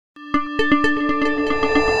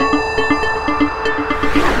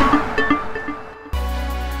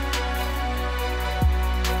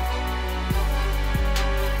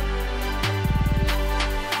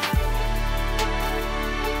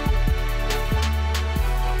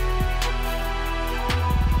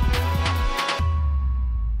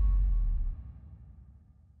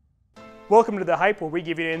Welcome to The Hype, where we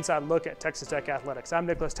give you an inside look at Texas Tech athletics. I'm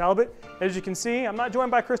Nicholas Talbot. As you can see, I'm not joined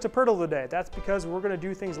by Krista Pirtle today. That's because we're going to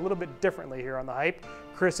do things a little bit differently here on The Hype.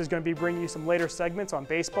 Chris is going to be bringing you some later segments on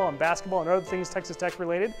baseball and basketball and other things Texas Tech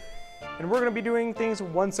related. And we're going to be doing things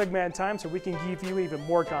one segment at a time so we can give you even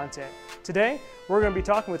more content. Today, we're going to be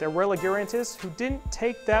talking with Arella Guirantes, who didn't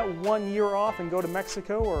take that 1 year off and go to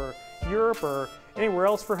Mexico or Europe or anywhere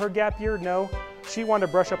else for her gap year. No, she wanted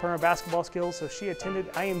to brush up on her basketball skills, so she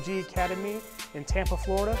attended IMG Academy in Tampa,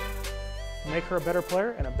 Florida, to make her a better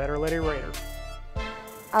player and a better Lady Raider.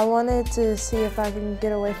 I wanted to see if I can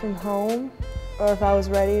get away from home, or if I was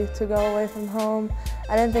ready to go away from home.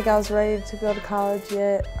 I didn't think I was ready to go to college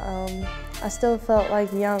yet. I still felt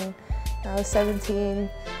like young. I was 17,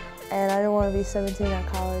 and I didn't want to be 17 at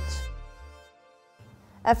college.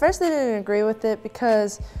 At first they didn't agree with it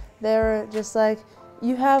because they were just like,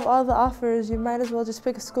 you have all the offers, you might as well just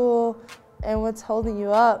pick a school, and what's holding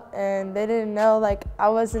you up? And they didn't know, like, I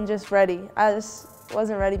wasn't just ready. I just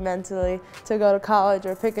wasn't ready mentally to go to college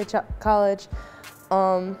or pick a college.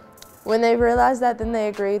 When they realized that, then they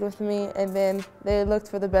agreed with me, and then they looked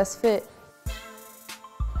for the best fit.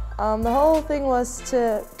 The whole thing was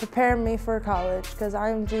to prepare me for college, because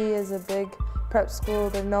IMG is a big prep school.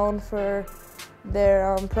 They're known for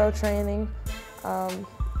their pro training.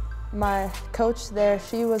 My coach there,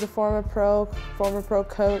 she was a former pro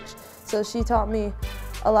coach, so she taught me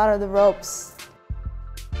a lot of the ropes.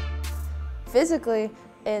 Physically,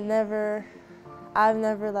 I've never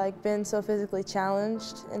been so physically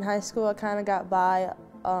challenged. In high school, I kind of got by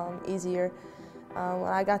easier. When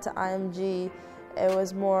I got to IMG, it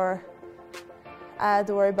was more, I had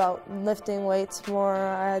to worry about lifting weights more.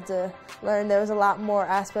 I had to learn there was a lot more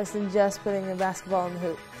aspects than just putting a basketball in the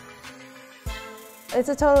hoop. It's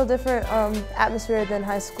a total different atmosphere than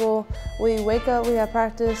high school. We wake up, we have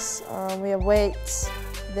practice, we have weights,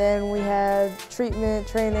 then we have treatment,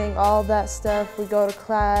 training, all that stuff. We go to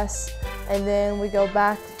class, and then we go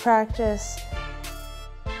back to practice.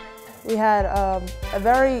 We had a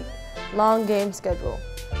very long game schedule.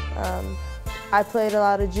 I played a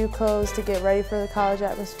lot of JUCOs to get ready for the college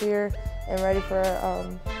atmosphere and ready for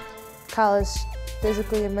college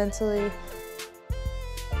physically and mentally.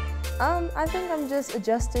 I think I'm just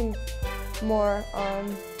adjusting more.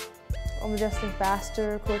 I'm adjusting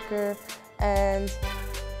faster, quicker, and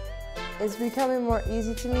it's becoming more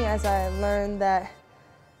easy to me as I learn that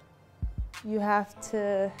you have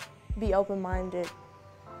to be open-minded.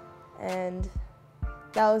 And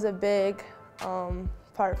that was a big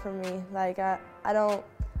part for me. Like, I don't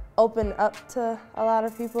open up to a lot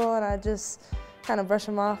of people, and I just kind of brush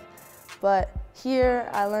them off. But here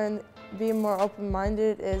I learned being more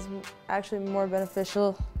open-minded is actually more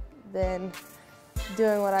beneficial than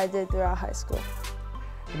doing what I did throughout high school.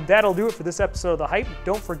 And that'll do it for this episode of The Hype.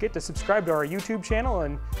 Don't forget to subscribe to our YouTube channel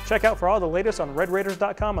and check out for all the latest on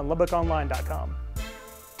RedRaiders.com and LubbockOnline.com.